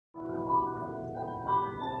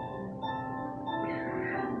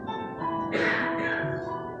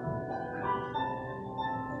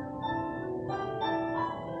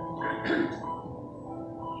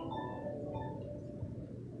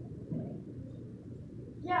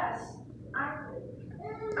Yes,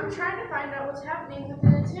 I'm trying to find out what's happening with the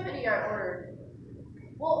nativity I ordered.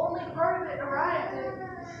 Well, only part of it arrived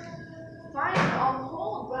and fine on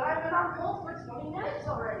hold, but I've been on hold for 20 minutes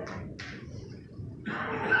already.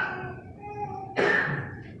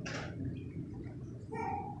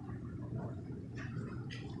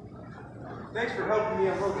 Thanks for helping me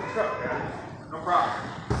unload the truck, guys. No problem.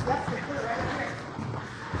 Yes, we put it right in here.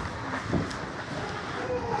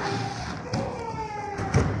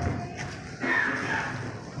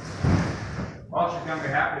 Well, she's gonna be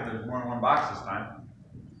happy there's more than one box this time.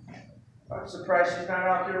 I'm surprised she's not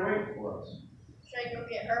out there waiting for us. Should I go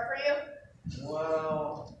get her for you?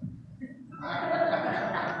 Well...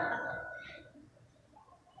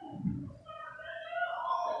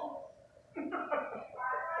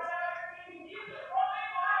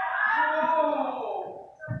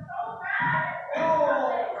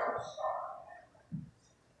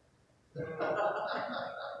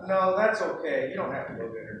 No, that's okay. You don't have to go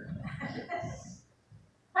get her.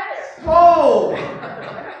 Hi there. Whoa!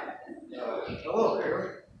 Hello, Harry.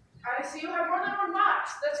 I see you have more than one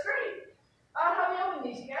box. That's great. How do you open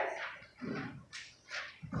these, you guys?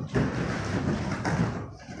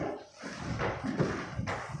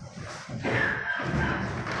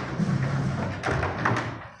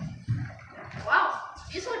 Wow,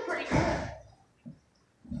 these look pretty cool.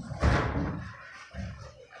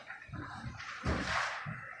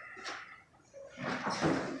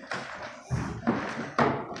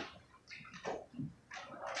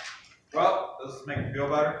 Well, does this make you feel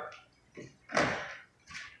better?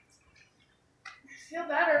 Feel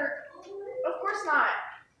better? Of course not.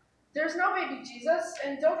 There's no baby Jesus,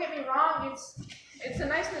 and don't get me wrong, it's a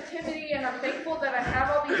nice nativity, and I'm thankful that I have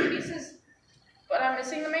all these pieces, but I'm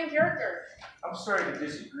missing the main character. I'm sorry to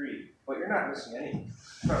disagree, but you're not missing anything.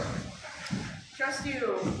 Trust me. Trust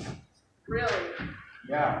you. Really.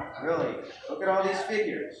 Yeah, really. Look at all these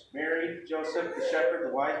figures. Mary, Joseph, the shepherd,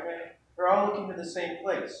 the wise men. They're all looking to the same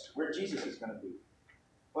place, where Jesus is going to be.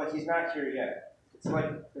 But he's not here yet. It's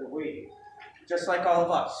like they're waiting. Just like all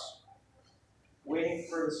of us. Waiting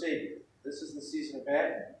for the Savior. This is the season of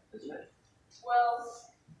Advent, isn't it? Well,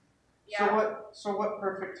 yeah. So what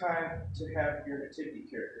perfect time to have your nativity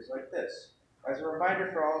characters like this, as a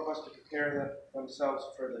reminder for all of us to prepare themselves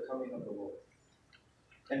for the coming of the Lord.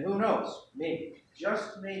 And who knows, maybe,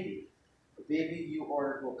 just maybe, the baby you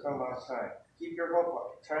ordered will come on time. Keep your hope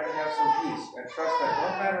up, try to have some peace, and trust that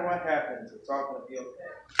no matter what happens, it's all going to be okay.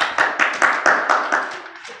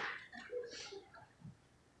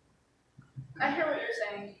 I hear what you're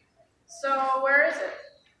saying. So, where is it?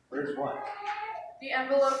 Where's what? The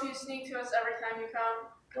envelope you sneak to us every time you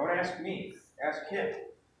come? Don't ask me, ask him.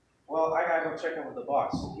 Well, I gotta go check in with the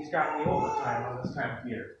boss. He's got me overtime on this time of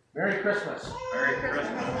year. Merry Christmas. Merry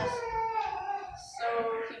Christmas. So,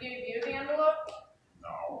 he gave you the envelope?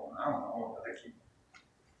 No, I don't know.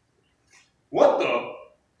 What the?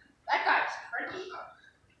 That guy's tricky.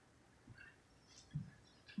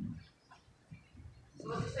 So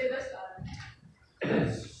what'd you say this time?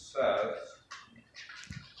 It says,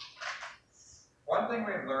 one thing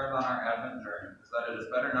we've learned on our Advent journey is that it is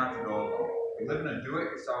better not to go alone. We live in a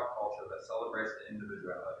do-it-yourself culture that celebrates the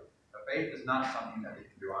individuality. But faith is not something that we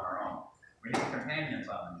can do on our own. We need companions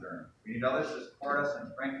on the journey. We need others to support us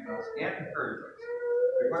and strengthen us and encourage us.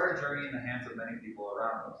 We put our journey in the hands of many people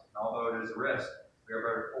around us, and although it is a risk, we are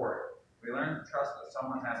better for it. We learn to trust that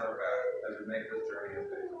someone has our back as we make this journey of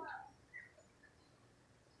faith.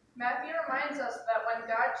 Matthew reminds us that when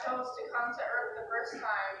God chose to come to earth the first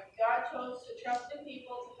time, God chose to trust in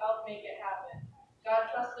people to help make it happen.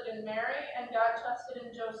 God trusted in Mary, and God trusted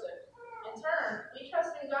in Joseph. In turn, we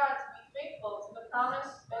trust in God to be faithful to the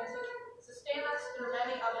promise and to sustain us through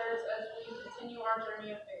many others as we continue our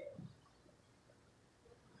journey of faith.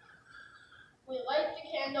 We light the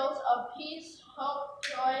candles of peace, hope,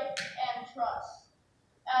 joy, and trust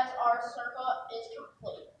as our circle is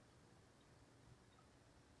complete.